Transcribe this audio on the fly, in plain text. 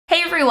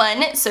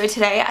everyone, so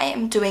today I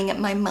am doing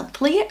my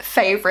monthly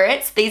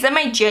favorites. These are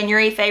my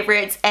January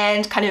favorites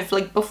and kind of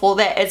like before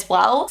that as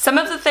well. Some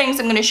of the things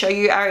I'm going to show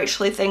you are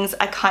actually things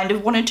I kind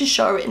of wanted to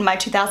show in my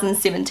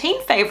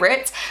 2017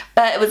 favorites,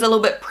 but it was a little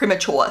bit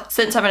premature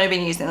since I've only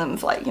been using them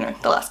for like, you know,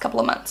 the last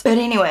couple of months. But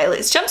anyway,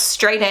 let's jump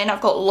straight in.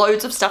 I've got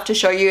loads of stuff to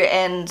show you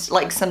and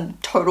like some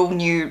total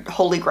new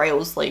holy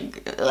grails,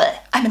 like ugh,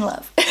 I'm in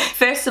love.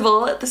 First of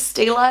all, the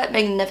Stila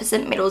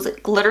Magnificent Metals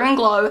Glitter and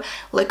Glow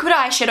Liquid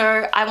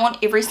Eyeshadow. I want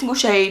every single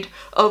shade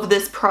of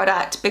this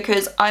product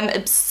because I'm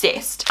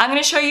obsessed. I'm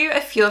going to show you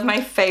a few of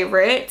my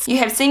favorites. You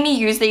have seen me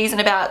use these in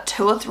about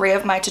 2 or 3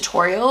 of my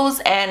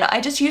tutorials, and I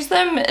just use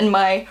them in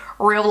my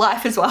real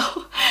life as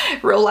well.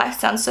 Real life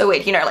sounds so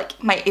weird, you know,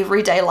 like my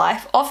everyday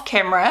life off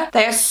camera.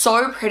 They are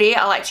so pretty.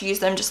 I like to use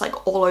them just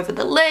like all over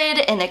the lid,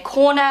 in a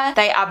corner.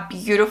 They are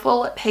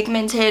beautiful,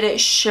 pigmented,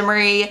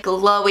 shimmery,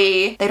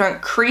 glowy. They don't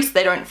crease,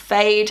 they don't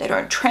fade, they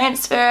don't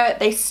transfer,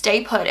 they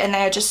stay put, and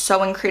they are just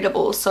so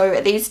incredible.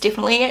 So these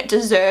definitely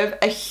deserve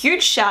a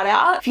huge shout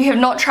out. If you have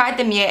not tried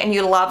them yet and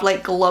you love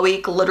like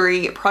glowy,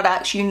 glittery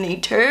products, you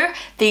need to.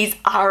 These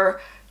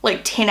are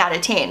like 10 out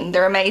of 10.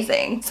 They're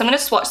amazing. So I'm going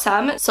to swatch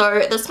some.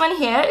 So this one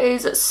here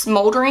is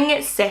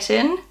Smoldering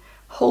Satin.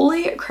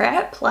 Holy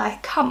crap,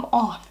 like come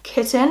on.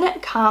 Kitten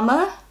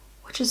Karma,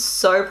 which is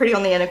so pretty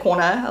on the inner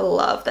corner. I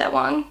love that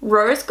one.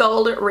 Rose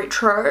Gold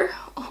Retro.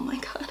 Oh my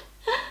god.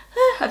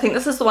 I think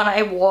this is the one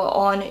I wore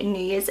on New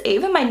Year's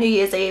Eve in my New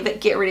Year's Eve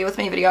get ready with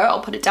me video.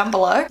 I'll put it down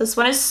below. This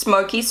one is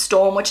Smoky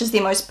Storm, which is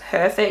the most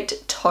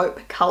perfect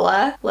taupe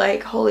color.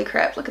 Like holy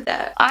crap, look at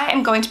that. I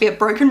am going to be a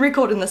broken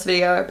record in this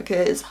video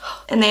because...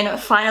 And then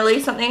finally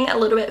something a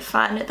little bit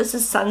fun. This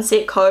is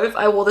Sunset Cove.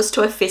 I wore this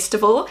to a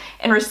festival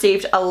and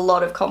received a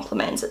lot of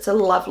compliments. It's a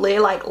lovely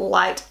like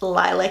light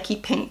lilac-y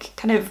pink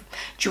kind of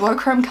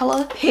duochrome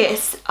color.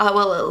 Yes, I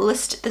will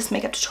list this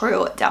makeup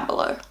tutorial down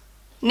below.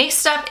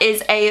 Next up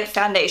is a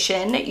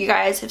foundation. You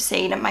guys have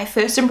seen my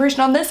first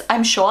impression on this.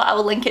 I'm sure I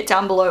will link it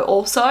down below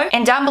also.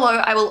 And down below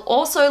I will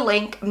also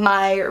link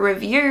my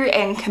review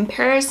and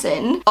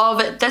comparison of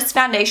this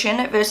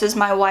foundation versus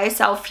my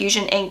YSL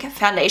Fusion Ink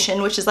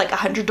foundation, which is like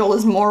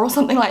 $100 more or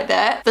something like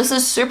that. This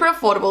is super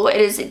affordable. It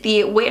is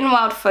the Wet n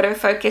Wild Photo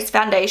Focus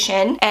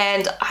foundation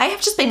and I have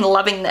just been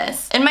loving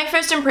this. In my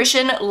first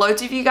impression,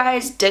 loads of you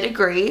guys did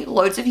agree.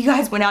 Loads of you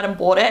guys went out and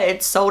bought it.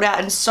 It's sold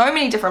out in so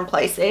many different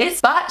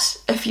places, but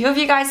a few of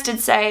you guys did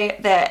say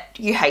that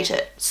you hate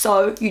it,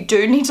 so you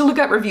do need to look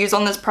up reviews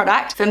on this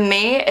product. For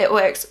me, it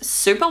works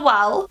super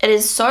well. It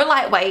is so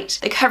lightweight,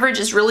 the coverage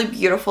is really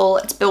beautiful,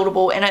 it's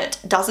buildable, and it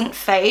doesn't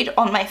fade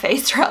on my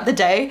face throughout the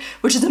day,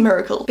 which is a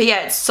miracle. But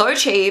yeah, it's so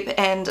cheap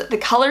and the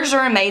colors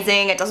are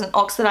amazing. It doesn't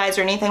oxidize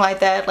or anything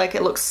like that. Like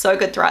it looks so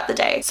good throughout the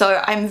day.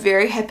 So I'm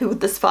very happy with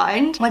this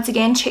find. Once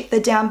again, check the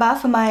down bar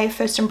for my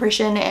first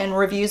impression and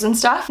reviews and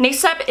stuff.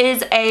 Next up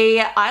is a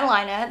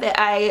eyeliner that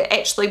I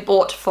actually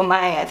bought for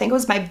my, I think it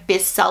was my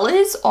best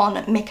sellers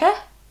on Mecca.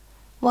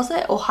 Was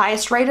it? Or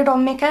highest rated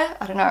on Mecca?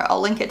 I don't know. I'll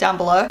link it down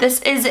below.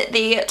 This is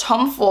the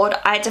Tom Ford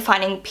Eye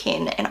Defining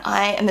Pen and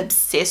I am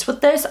obsessed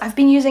with this. I've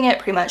been using it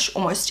pretty much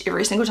almost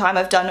every single time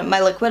I've done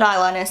my liquid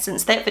eyeliner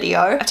since that video.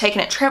 I've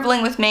taken it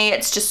traveling with me.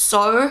 It's just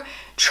so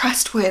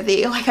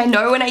trustworthy. Like I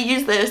know when I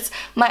use this,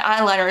 my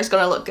eyeliner is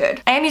gonna look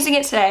good. I am using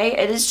it today.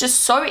 It is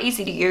just so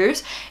easy to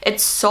use.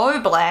 It's so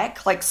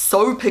black, like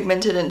so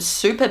pigmented and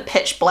super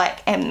pitch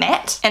black and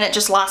matte. And it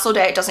just lasts all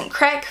day. It doesn't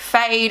crack,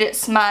 fade,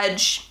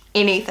 smudge,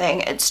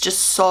 anything. It's just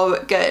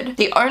so good.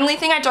 The only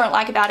thing I don't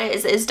like about it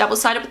is it is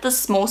double-sided with the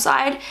small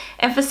side,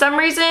 and for some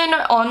reason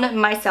on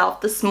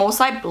myself the small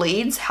side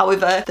bleeds.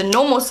 However, the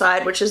normal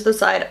side, which is the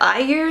side I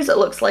use, it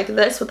looks like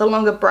this with a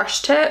longer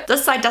brush tip.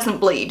 This side doesn't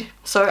bleed,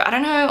 so I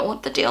don't know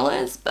what the deal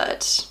is,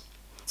 but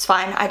it's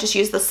fine. I just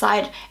use this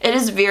side. It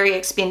is very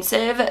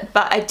expensive,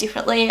 but I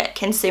definitely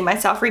can see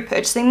myself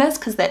repurchasing this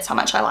because that's how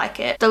much I like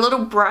it. The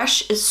little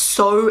brush is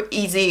so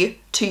easy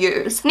to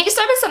use. Next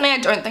up is something I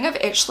don't think I've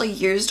actually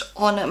used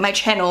on my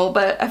channel,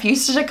 but I've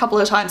used it a couple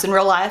of times in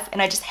real life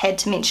and I just had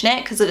to mention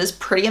it because it is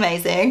pretty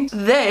amazing.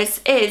 This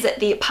is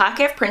the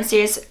Park Ave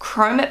Princess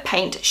Chrome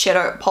Paint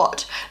Shadow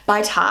Pot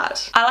by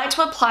Tarte. I like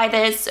to apply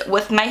this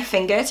with my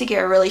finger to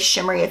get a really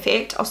shimmery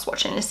effect. I'll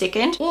swatch it in a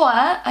second. Or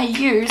I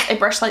use a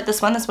brush like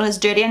this one. This one is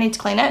dirty, I need to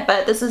clean it,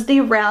 but this is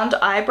the round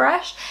eye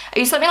brush. I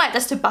use something like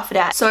this to buff it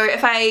out. So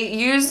if I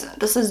use,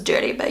 this is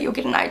dirty, but you'll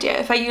get an idea.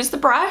 If I use the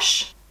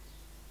brush,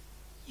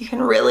 you can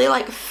really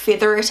like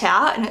feather it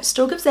out and it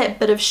still gives that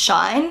bit of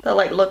shine, but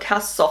like look how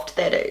soft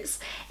that is.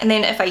 And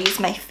then if I use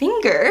my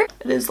finger,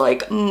 it is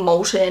like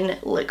molten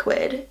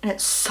liquid and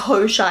it's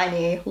so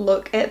shiny.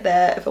 Look at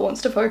that if it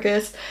wants to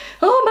focus.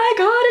 Oh my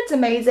god, it's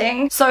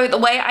amazing. So the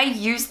way I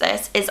use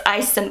this is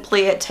I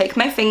simply take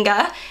my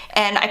finger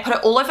and I put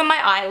it all over my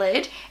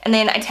eyelid, and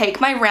then I take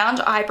my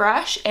round eye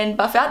brush and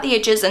buff out the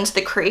edges into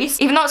the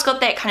crease. Even though it's got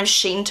that kind of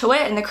sheen to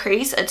it in the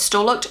crease, it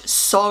still looked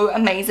so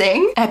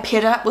amazing. And I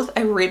paired it up with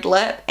a red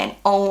lip and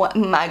oh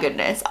my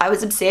goodness, I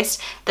was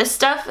obsessed. This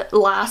stuff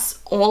lasts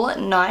all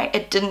night.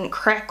 It didn't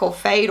crack or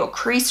fade or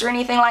crease or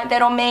anything like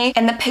that on me,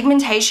 and the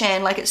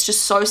pigmentation, like, it's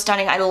just so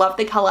stunning. I love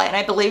the color, and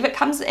I believe it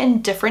comes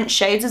in different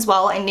shades as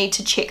well. I need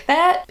to check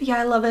that, but yeah,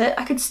 I love it.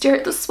 I could stare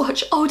at the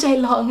swatch all day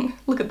long.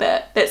 Look at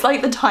that. That's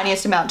like the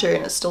tiniest amount too,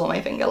 and it's still on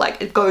my finger.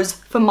 Like, it goes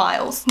for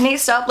miles.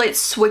 Next up, let's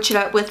switch it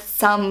up with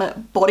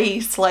some body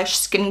slash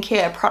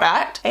skincare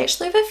product. I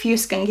actually have a few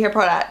skincare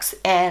products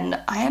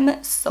and I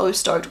am so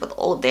stoked with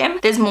all of them.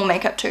 There's more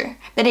makeup too,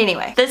 but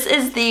anyway, this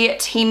is the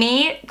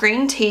Teami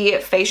green tea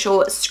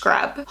facial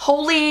scrub.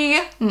 Holy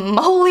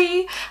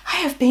moly, I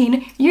have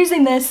been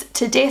using this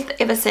to death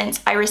ever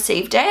since I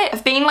received it.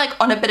 I've been like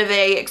on a bit of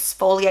a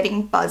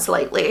exfoliating buzz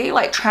lately,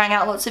 like trying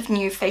out lots of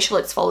new facial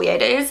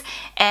exfoliators,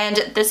 and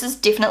this is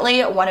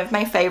definitely one of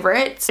my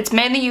favorites. It's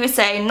made in the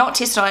USA, not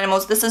tested on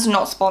animals. This is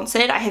not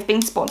sponsored. I have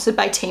been sponsored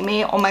by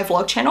Teami on my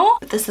vlog channel,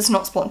 but this is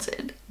not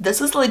sponsored.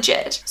 This is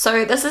legit.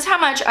 So this is how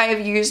much I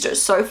have used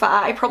so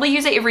far. I probably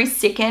use it every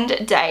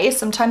second day,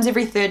 sometimes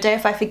every third day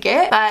if I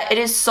forget, but it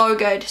is so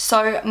good.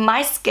 So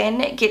my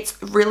skin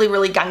gets really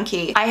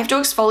gunky. I have to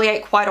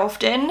exfoliate quite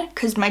often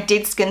because my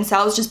dead skin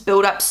cells just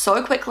build up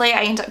so quickly.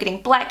 I end up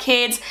getting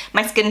blackheads,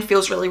 my skin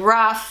feels really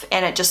rough,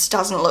 and it just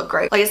doesn't look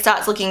great. Like, it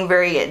starts looking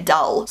very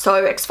dull.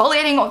 So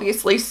exfoliating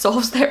obviously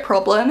solves that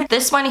problem.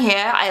 This one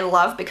here I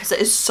love because it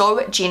is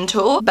so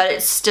gentle, but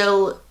it's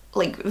still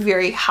like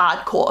very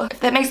hardcore, if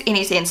that makes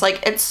any sense.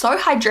 Like, it's so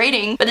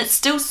hydrating, but it's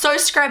still so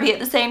scrubby at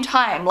the same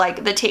time.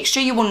 Like, the texture,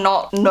 you will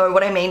not know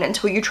what I mean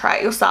until you try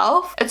it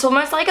yourself. It's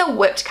almost like a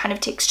whipped kind of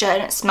texture,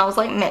 and it smells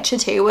like matcha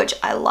tea, which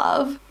I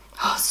love.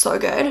 Oh, so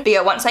good. But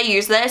yeah, once I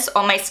use this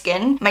on my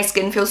skin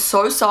feels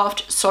so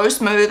soft, so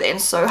smooth, and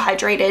so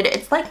hydrated.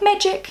 It's like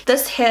magic.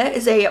 This here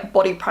is a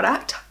body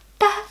product.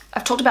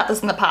 I've talked about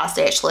this in the past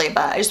actually,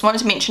 but I just wanted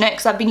to mention it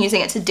because I've been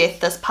using it to death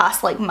this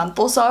past like month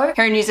or so.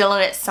 Here in New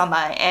Zealand it's summer,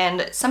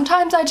 and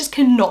sometimes I just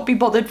cannot be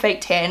bothered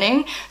fake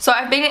tanning. So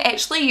I've been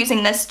actually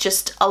using this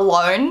just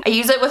alone. I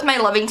use it with my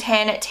Loving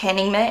Tan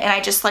tanning mitt, and I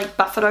just like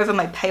buff it over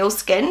my pale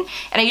skin.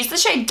 And I use the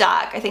shade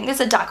dark. I think there's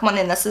a dark one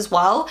in this as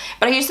well,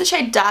 but I use the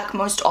shade dark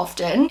most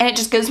often, and it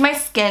just gives my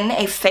skin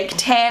a fake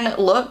tan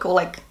look, or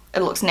like,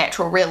 it looks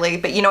natural really,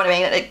 but you know what I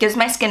mean. It gives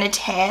my skin a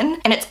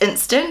tan, and it's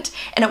instant,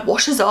 and it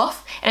washes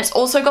off, and it's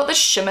also got the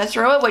shimmer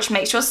through it, which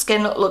makes your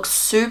skin look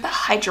super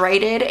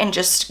hydrated and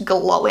just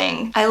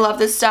glowing. I love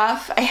this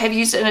stuff. I have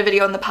used it in a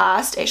video in the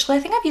past. Actually, I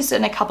think I've used it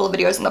in a couple of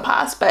videos in the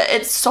past, but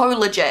it's so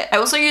legit. I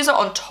also use it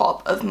on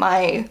top of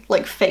my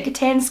like fake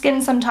tan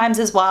skin sometimes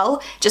as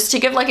well, just to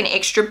give like an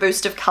extra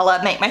boost of color,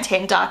 make my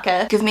tan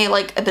darker, give me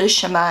like a bit of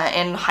shimmer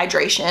and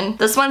hydration.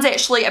 This one's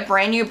actually a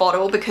brand new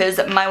bottle because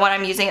my one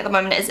I'm using at the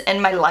moment is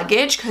in my luggage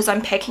because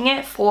I'm packing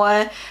it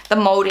for the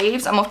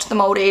Maldives. I'm off to the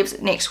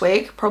Maldives next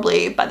week.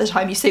 Probably by the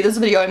time you see this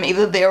video, I'm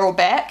either there or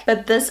back.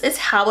 But this is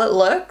how it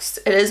looks.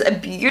 It is a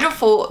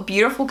beautiful,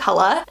 beautiful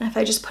color. And if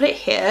I just put it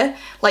here,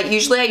 like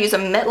usually I use a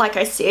mitt like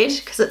I said,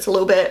 because it's a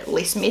little bit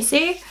less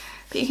messy.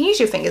 But you can use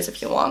your fingers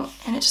if you want,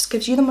 and it just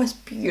gives you the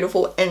most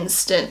beautiful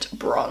instant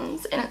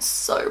bronze, and it's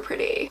so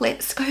pretty.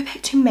 Let's go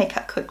back to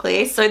makeup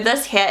quickly. So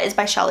this here is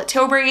by Charlotte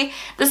Tilbury.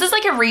 This is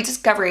like a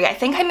rediscovery. I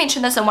think I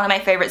mentioned this in one of my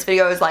favorites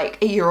videos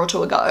like a year or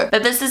two ago,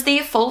 but this is the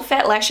Full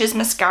Fat Lashes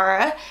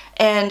mascara,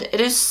 and it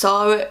is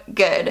so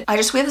good. I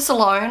just wear this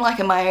alone, like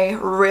in my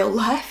real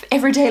life,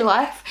 everyday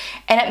life,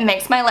 and it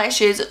makes my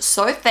lashes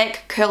so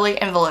thick, curly,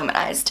 and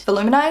voluminized.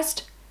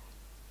 Voluminized?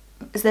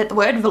 Is that the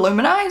word?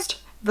 Voluminized?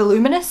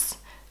 Voluminous?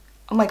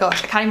 Oh my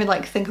gosh, I can't even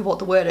like think of what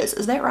the word is.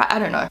 Is that right? I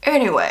don't know.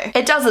 Anyway,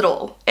 it does it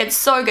all. It's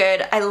so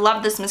good. I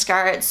love this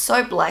mascara. It's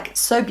so black, it's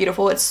so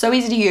beautiful, it's so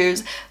easy to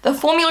use. The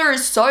formula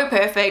is so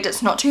perfect.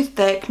 It's not too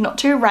thick, not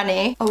too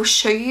runny. I'll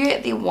show you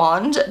the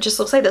wand. It just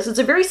looks like this. It's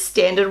a very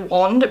standard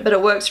wand, but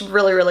it works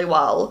really, really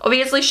well.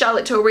 Obviously,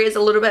 Charlotte Tilbury is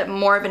a little bit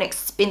more of an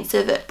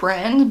expensive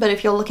brand, but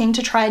if you're looking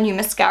to try a new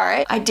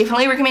mascara, I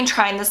definitely recommend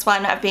trying this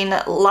one. I've been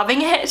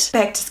loving it.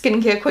 Back to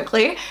skincare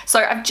quickly. So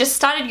I've just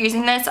started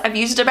using this. I've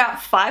used it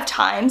about 5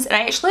 times, and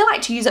I actually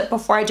like to use it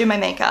before I do my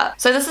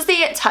makeup. So this is the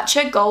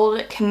Tatcha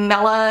Gold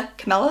Camellia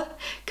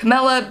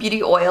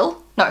Beauty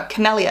Oil. No,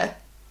 Camellia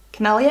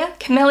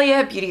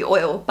Beauty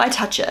Oil by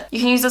Tatcha. You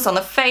can use this on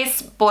the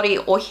face, body,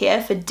 or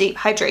hair for deep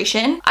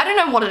hydration. I don't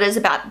know what it is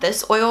about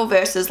this oil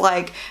versus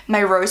like my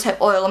rosehip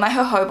oil or my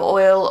jojoba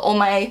oil or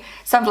my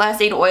sunflower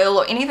seed oil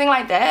or anything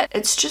like that.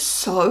 It's just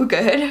so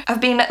good. I've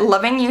been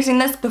loving using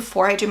this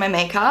before I do my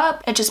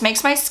makeup. It just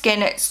makes my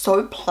skin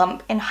so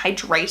plump and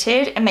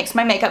hydrated and makes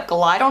my makeup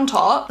glide on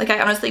top. Like, I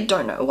honestly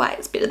don't know why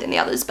it's better than the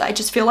others, but I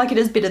just feel like it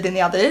is better than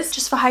the others.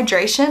 Just for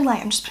hydration, like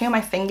I'm just putting on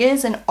my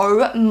fingers and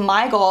oh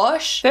my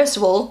gosh. First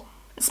of all,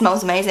 it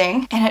smells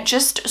amazing, and it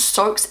just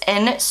soaks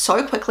in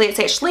so quickly. It's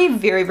actually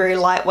very, very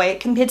lightweight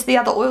compared to the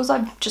other oils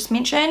I've just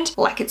mentioned.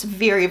 Like, it's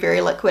very, very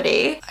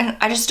liquidy, and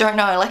I just don't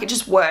know, like, it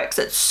just works.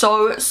 It's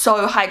so,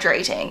 so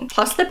hydrating.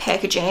 Plus the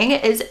packaging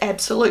is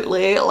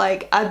absolutely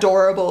like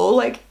adorable.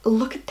 Like,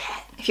 look at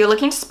that. If you're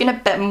looking to spend a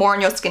bit more on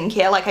your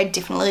skincare, like I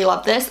definitely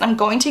love this. And I'm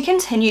going to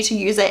continue to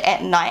use it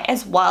at night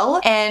as well.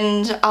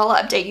 And I'll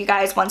update you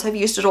guys once I've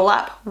used it all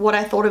up, what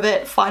I thought of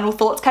it, final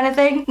thoughts kind of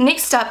thing.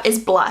 Next up is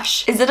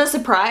blush. Is it a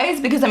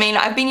surprise? Because I mean,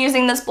 I've been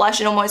using this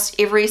blush in almost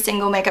every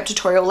single makeup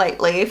tutorial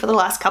lately for the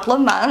last couple of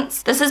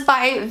months. This is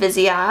by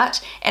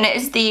Viseart and it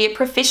is the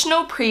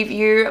Professional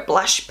Preview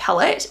Blush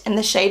Palette in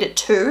the shade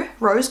 2,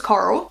 Rose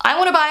Coral. I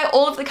want to buy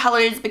all of the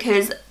colors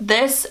because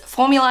this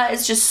formula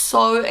is just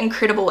so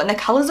incredible and the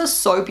colors are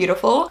so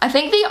beautiful. I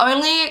think the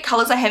only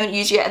colors I haven't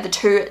used yet are the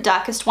 2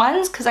 darkest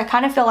ones because I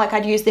kind of feel like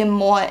I'd use them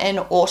more in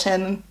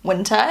autumn,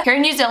 winter. Here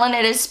in New Zealand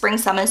it is spring,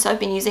 summer, so I've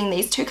been using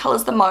these 2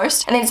 colors the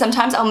most, and then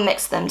sometimes I'll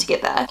mix them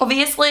together.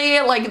 Obviously,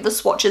 like the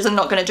swatches are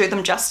not going to do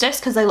them justice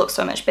because they look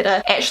so much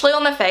better actually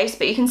on the face,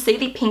 but you can see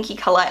the pinky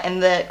color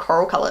and the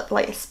coral color,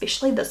 like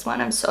especially this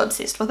one. I'm so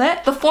obsessed with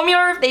it. The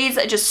formula of these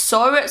are just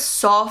so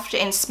soft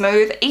and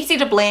smooth, easy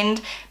to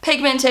blend,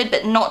 pigmented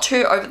but not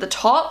too over the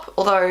top,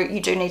 although you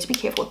do need to be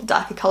careful with the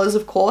darker colors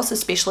of course,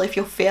 especially if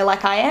you're fair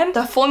like I am.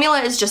 The formula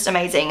is just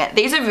amazing.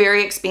 These are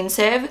very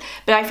expensive,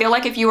 but I feel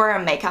like if you are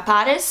a makeup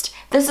artist,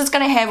 this is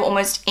going to have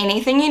almost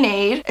anything you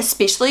need,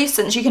 especially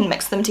since you can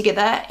mix them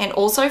together, and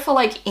also for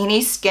like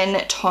any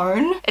skin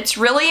tone. It's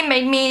really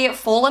made me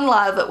fall in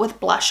love with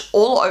blush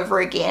all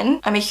over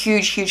again. I'm a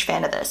huge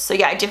fan of this. So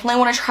yeah, I definitely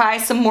want to try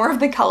some more of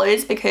the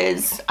colors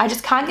because I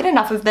just can't get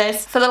enough of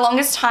this. For the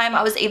longest time,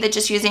 I was either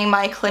just using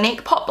my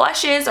Clinique pop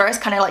blushes or I was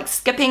kind of like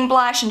skipping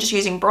blush and just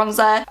using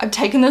bronzer. I've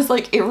taken this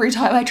like every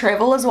time I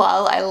travel as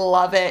well. I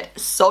love it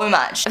so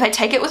much. If I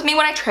take it with me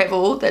when I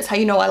travel, that's how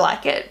you know I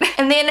like it.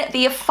 And then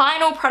the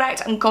final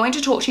product I'm going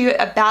to talk to you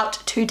about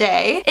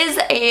today is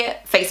a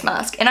face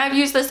mask. And I've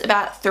used this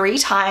about 3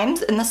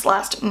 times in this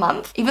last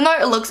month. Even though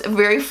it looks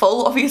very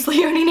full, obviously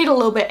you only need a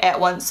little bit at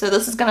once, so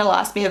this is going to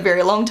last me a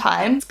very long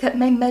time. It's got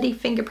my muddy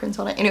fingerprints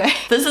on it. Anyway,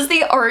 this is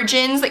the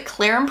Origins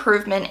Clear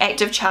Improvement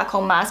Active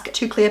Charcoal Mask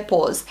to Clear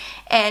Pores.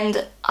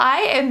 And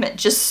I am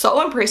just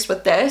so impressed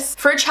with this.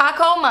 For a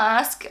charcoal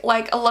mask,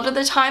 like a lot of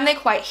the time they're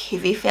quite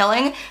heavy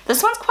feeling.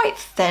 This one's quite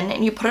thin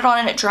and you put it on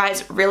and it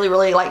dries really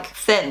like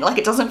thin. Like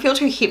it doesn't feel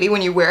too heavy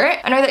when you wear it.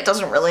 I know that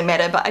doesn't really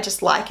matter, but I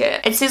just like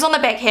it. It says on the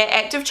back here,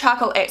 active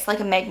charcoal acts like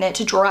a magnet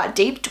to draw out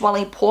deep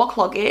dwelling pore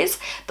cloggers.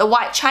 The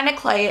white china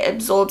clay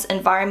absorbs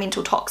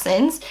environmental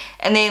toxins,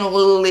 and then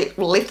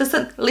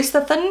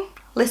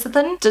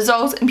lecithin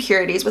dissolves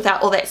impurities.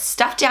 Without all that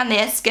stuff down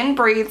there, skin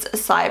breathes a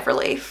sigh of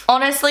relief.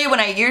 Honestly, when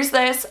I use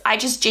this, I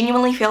just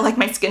genuinely feel like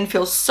my skin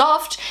feels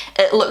soft,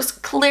 it looks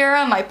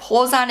clearer, my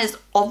pores aren't as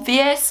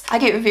obvious. I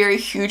get very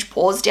huge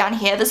pores down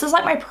here. This is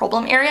like my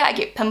problem area. I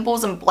get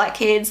pimples and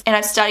blackheads, and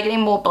I've started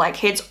getting more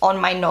blackheads on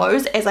my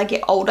nose as I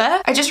get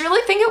older. I just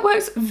really think it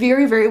works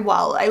very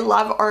well. I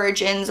love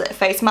Origins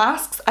face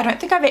masks. I don't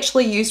think I've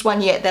actually used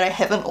one yet that I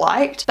haven't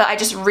liked, but I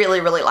just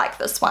really like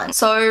this one.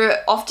 So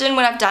often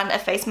when I've done a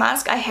face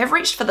mask, I have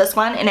reached for this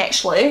one, and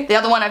actually the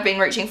other one I've been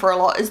reaching for a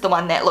lot is the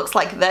one that looks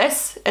like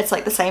this. It's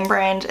like the same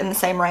brand in the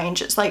same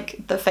range. It's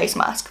like the face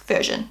mask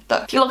version,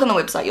 though if you look on the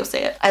website you'll see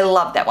it. I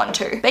love that one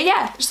too. But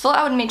yeah, just thought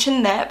I would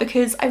mention that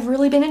because I've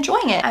really been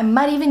enjoying it. I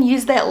might even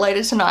use that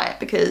later tonight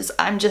because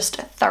I'm just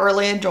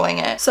thoroughly enjoying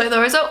it. So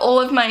those are all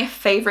of my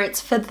favorites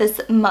for this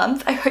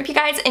month. I hope you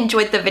guys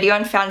enjoyed the video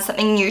and found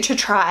something new to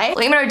try. Let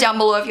me know down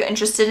below if you're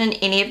interested in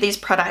any of these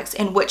products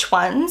and which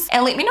ones,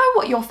 and let me know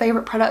what your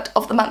favorite product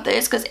of the month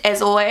is, because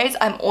as always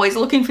I'm always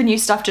looking for new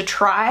stuff to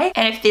try,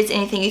 and if there's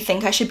anything you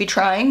think I should be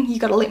trying, you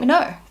gotta let me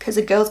know because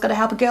a girl's gotta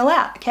help a girl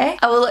out, okay?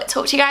 I will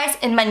talk to you guys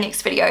in my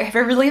next video. Have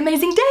a really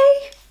amazing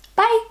day.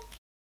 Bye.